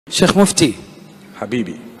شيخ مفتي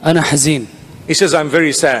Habibi. أنا حزين He says, I'm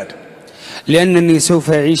very sad. لأنني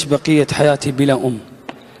سوف أعيش بقية حياتي بلا أم.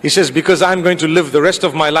 He says, because I'm going to live the rest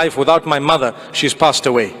of my life without my mother. She's passed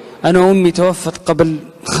away. أنا أمي توفت قبل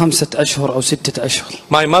 5 أشهر أو 6 أشهر.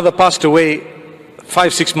 My mother passed away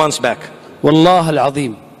 5-6 months back. والله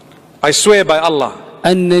العظيم I swear by Allah,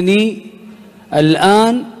 أنني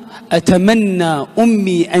الآن أتمنى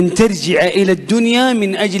أمي أن ترجع إلى الدنيا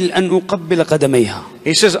من أجل أن أقبل قدميها.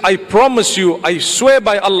 he says, I promise you, I swear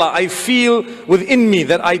by Allah, I feel within me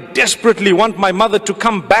that I desperately want my mother to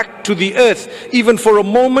come back to the earth, even for a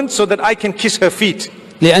moment, so that I can kiss her feet.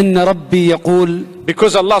 لأن ربي يقول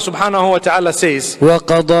Because Allah subhanahu wa ta'ala says,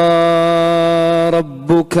 وقضى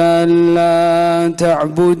ربك ألا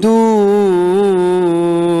تعبدوا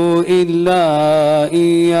إلا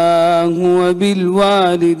إياه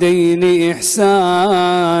وبالوالدين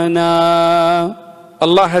إحسانا.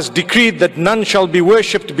 Allah has decreed that none shall be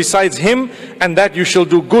worshipped besides Him, and that you shall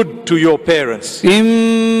do good to your parents.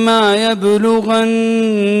 إما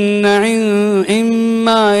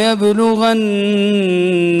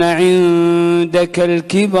يبلغن عندك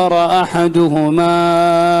الكبر أحدهما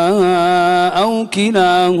أو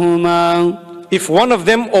كلاهما. If one of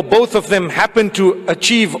them or both of them happen to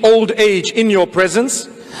achieve old age in your presence,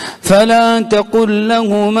 فلا تقل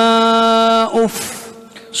لهما أف.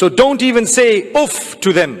 so don't even say uff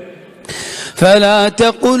to them. فلا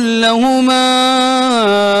تقل لهما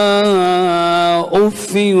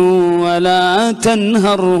أف ولا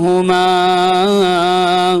تنهرهما.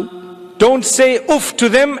 Don't say uff to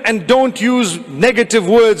them and don't use negative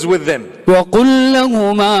words with them. وقل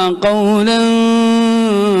لهما قولا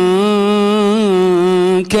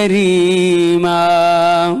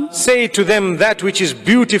كريما. Say to them that which is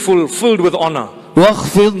beautiful, filled with honor.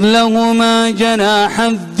 واخفض لهما جناح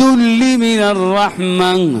الذل من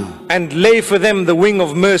الرحمة. And lay for them the wing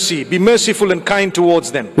of mercy. Be merciful and kind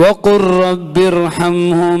towards them. وقل رب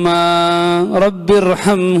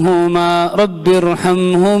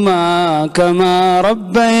ارحمهما كما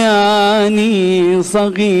ربياني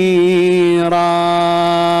صغيرا.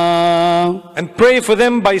 And pray for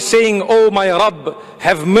them by saying, Oh my Rabb,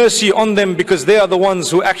 have mercy on them, because they are the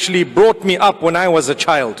ones who actually brought me up when I was a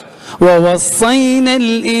child. ووصينا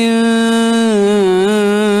الإنسان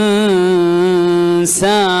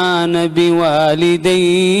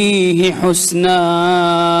بوالديه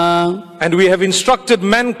حسنا. And we have instructed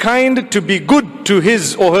mankind to be good to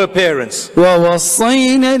his or her parents.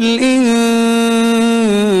 ووصينا الإنسان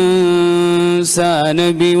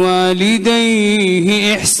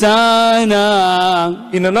بوالديه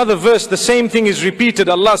إحسانا. In another verse, the same thing is repeated.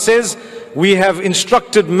 Allah says, we have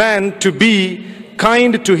instructed man to be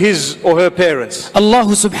kind to his or her parents.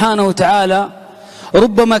 الله سبحانه وتعالى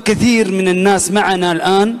ربما كثير من الناس معنا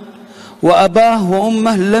الآن وأباه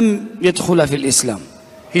وأمه لم يدخل في الإسلام.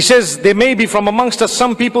 He says, there may be from amongst us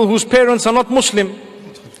some people whose parents are not Muslim.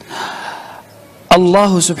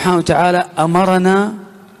 الله سبحانه وتعالى أمرنا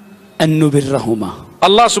أن نبرهما.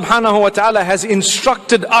 Allah subhanahu wa ta'ala has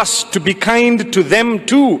instructed us to be kind to them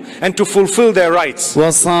too and to fulfill their rights.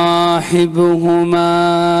 وصاحبهما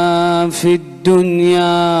في الدنيا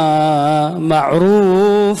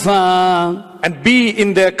معروفا. And be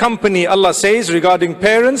in their company, Allah says, regarding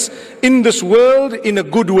parents, in this world in a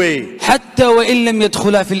good way. حتى وإن لم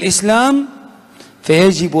يدخلا في الإسلام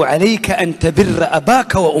فيجب عليك أن تبر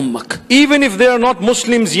أباك وأمك. Even if they are not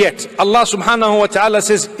Muslims yet, Allah subhanahu wa ta'ala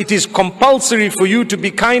says it is compulsory for you to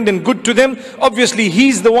be kind and good to them. Obviously,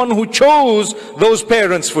 He's the one who chose those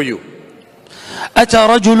parents for you. أتى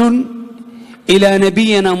رجل إلى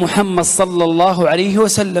نبينا محمد صلى الله عليه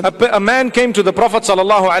وسلم. A man came to the Prophet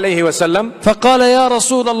sallallahu alayhi wa sallam. فقال يا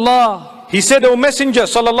رسول الله. He said, O Messenger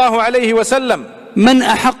sallallahu alayhi wa sallam, من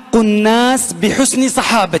أحق الناس بحسن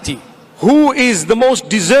صحابتي. who is the most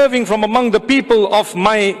deserving from among the people of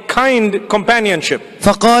my kind companionship?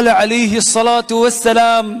 فقال عليه الصلاة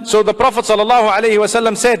والسلام. So the Prophet sallallahu alayhi wa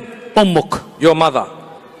sallam said, أمك. your mother.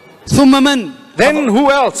 ثم من؟ Then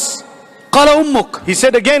who else? قال أمك. He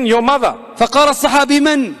said again, your mother. فقال الصحابي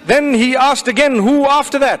من؟ Then he asked again, who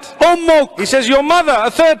after that? أمك. He says, your mother,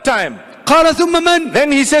 a third time. قال ثم من؟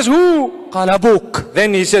 Then he says, who? قال أبوك.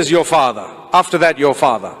 Then he says, your father. After that, your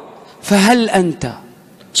father. فهل أنت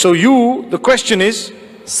So you, the question is,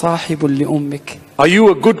 صاحب لأمك؟ are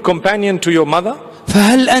you a good companion to your mother?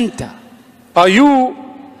 فهل أنت Are you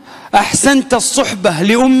أحسنت الصحبة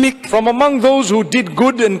لأمك؟ from among those who did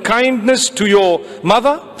good and kindness to your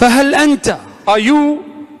mother? فهل أنت Are you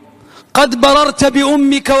قد بررت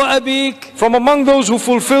بأمك وأبيك؟ from among those who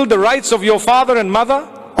fulfilled the rights of your father and mother?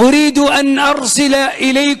 أريد أن أرسل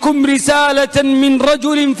إليكم رسالة من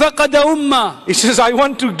رجل فقد أمه. He says, I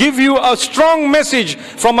want to give you a strong message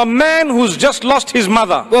from a man who's just lost his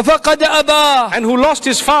mother وفقد أباه. and who lost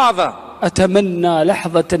his father. أتمنى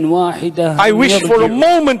لحظة واحدة I wish for a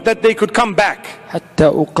moment that they could come back حتى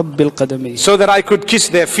أقبل قدميه. so that I could kiss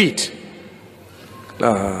their feet.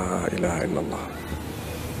 La ilaha illallah.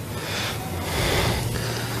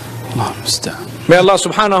 الله المستعان. May Allah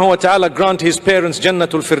subhanahu wa ta'ala grant his parents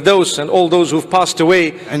Jannatul Firdaus and all those who've passed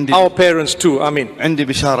away, our parents too. Ameen. عندي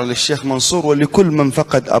بشارة للشيخ منصور ولكل من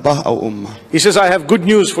فقد أباه أو أمه. He says, I have good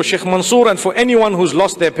news for Sheikh Mansour and for anyone who's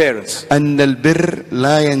lost their parents. أن البر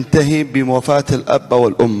لا ينتهي بوفاة الأب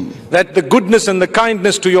والأم. That the goodness and the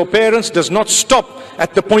kindness to your parents does not stop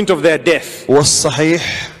at the point of their death. والصحيح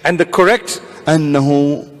And the correct,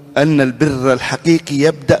 أن البر الحقيقي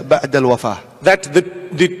يبدأ بعد الوفاة. that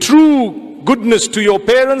the true goodness to your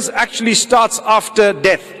parents actually starts after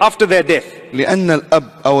death, after their death. لأن الأب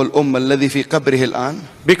أو الأم الذي في قبره الآن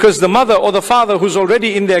Because the mother or the father who's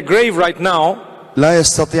already in their grave right now لا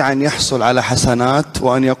يستطيع أن يحصل على حسنات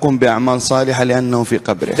وأن يقوم بأعمال صالحة لأنه في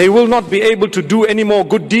قبره. they will not be able to do any more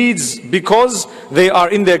good deeds because they are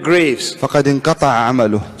in their graves. فقد انقطع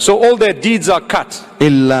عمله So all their deeds are cut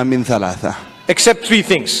إلا من ثلاثة. except three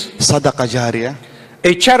things. صدقة جارية.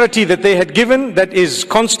 A charity that they had given that is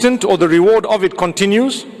constant or the reward of it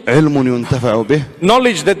continues. علم ينتفع به.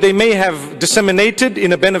 Knowledge that they may have disseminated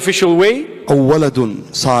in a beneficial way. أو ولد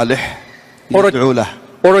صالح يدعو له.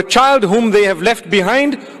 Or a child whom they have left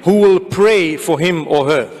behind who will pray for him or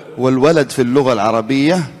her. والولد في اللغة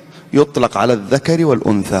العربية يطلق على الذكر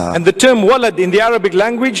والأنثى. And the term walad in the Arabic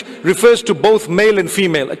language refers to both male and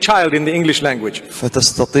female, a child in the English language.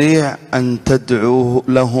 فتستطيع أن تدعو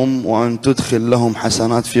لهم وأن تدخل لهم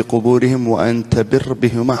حسنات في قبورهم وأن تبر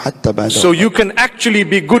بهما حتى بعد. So you can actually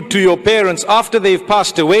be good to your parents after they've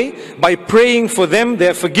passed away by praying for them,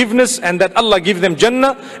 their forgiveness, and that Allah give them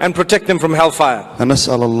Jannah and protect them from hellfire.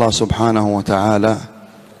 فنسأل الله سبحانه وتعالى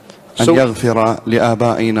أن يغفر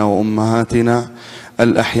لآبائنا وأمهاتنا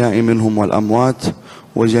الأحياء منهم والأموات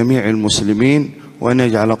وجميع المسلمين وأن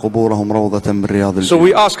يجعل قبورهم روضة من رياض الجنة. So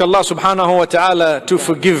we ask Allah subhanahu wa ta'ala to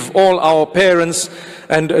forgive all our parents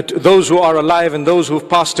and those who are alive and those who have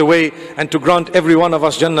passed away and to grant every one of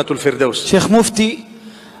us Jannatul Firdaus. شيخ مفتي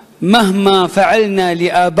مهما فعلنا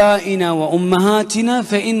لآبائنا وأمهاتنا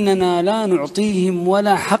فإننا لا نعطيهم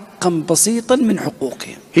ولا حقا بسيطا من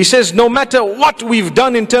حقوقهم. He says no matter what we've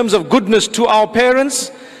done in terms of goodness to our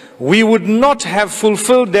parents, we would not have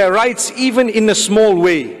fulfilled their rights even in a small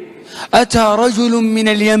way. أتى رجل من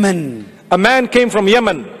اليمن. A man came from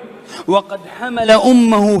Yemen. وقد حمل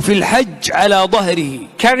أمه في الحج على ظهره.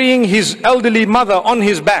 Carrying his elderly mother on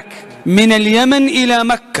his back. من اليمن إلى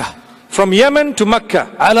مكة. From Yemen to Mecca.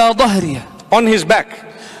 على ظهره. On his back.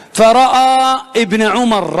 فرأى ابن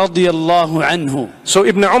عمر رضي الله عنه. So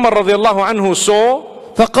Ibn Umar رضي الله عنه saw.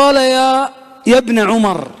 فقال يا ابن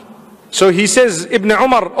عمر. So he says, Ibn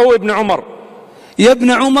Umar, oh Ibn Umar. يا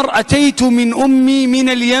ابن عمر أتيت من أمي من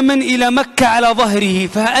اليمن إلى مكة على ظهره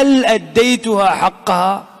فهل أديتها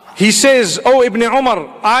حقها؟ He says, oh Ibn Umar,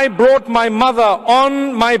 I brought my mother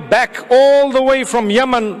on my back all the way from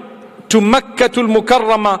Yemen to Makkatul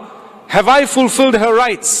Mukarramah. Have I fulfilled her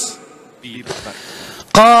rights?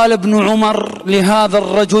 قال ابن عمر لهذا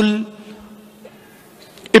الرجل.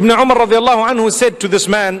 Ibn Umar رضي الله عنه said to this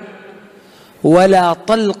man, ولا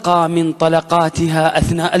طلقة من طلقاتها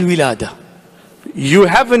أثناء الولادة. You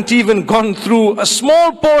haven't even gone through a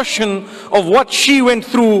small portion of what she went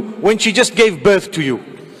through when she just gave birth to you.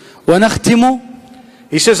 ونختم.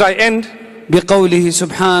 He says, I end بقوله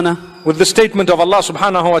سبحانه. with the statement of Allah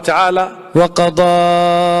subhanahu wa ta'ala. وقضى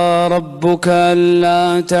ربك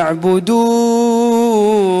ألا تعبدوا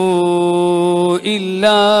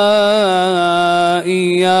إلا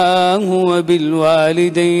إياه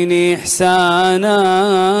وبالوالدين إحسانا.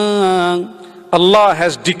 Allah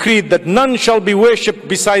has decreed that none shall be worshipped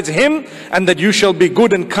besides Him and that you shall be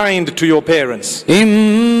good and kind to your parents.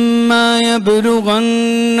 إما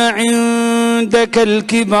يبلغن عندك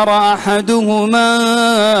الكبر أحدهما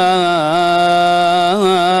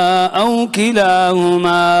أو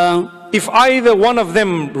كلاهما. If either one of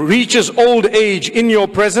them reaches old age in your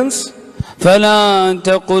presence, فلا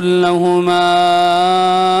تقل لهما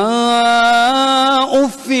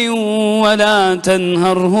أف ولا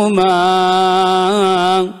تنهرهما.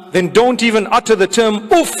 then don't even utter the term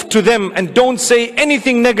uff to them and don't say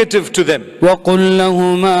anything negative to them. وقل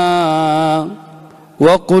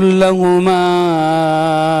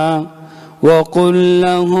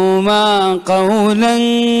لهما قولا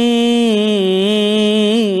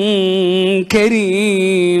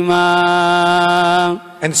كريما.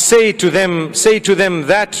 and say to them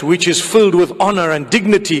that which is filled with honor and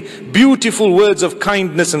dignity, beautiful words of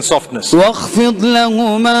kindness and softness. واخفض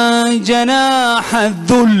لهما جناح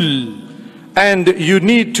الذل. And you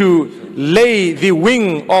need to lay the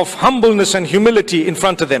wing of humbleness and humility in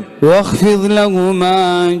front of them. واخفض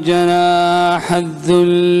لهما جناح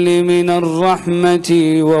الذل من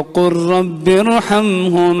الرحمة وقل رب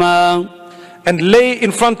ارحمهما. And lay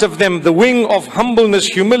in front of them the wing of humbleness,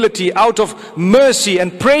 humility, out of mercy,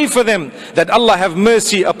 and pray for them that Allah have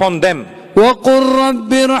mercy upon them. وقل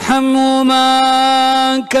رب ارحمهما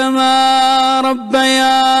كما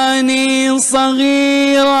ربياني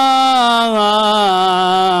صغيرا.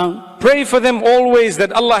 Pray for them always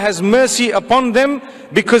that Allah has mercy upon them,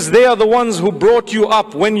 because they are the ones who brought you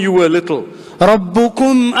up when you were little.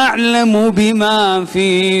 ربكم أعلم بما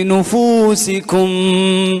في نفوسكم.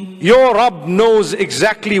 Your Rabb knows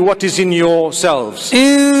exactly what is in yourselves.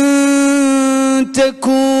 إن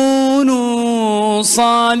تكونوا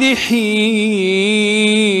صالحين.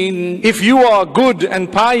 If you are good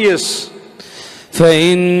and pious,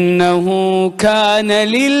 فإنه كان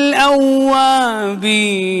للأوابين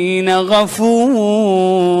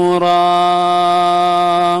غفورا.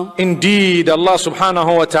 indeed Allah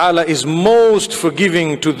subhanahu wa ta'ala is most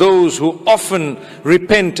forgiving to those who often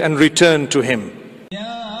repent and return to Him.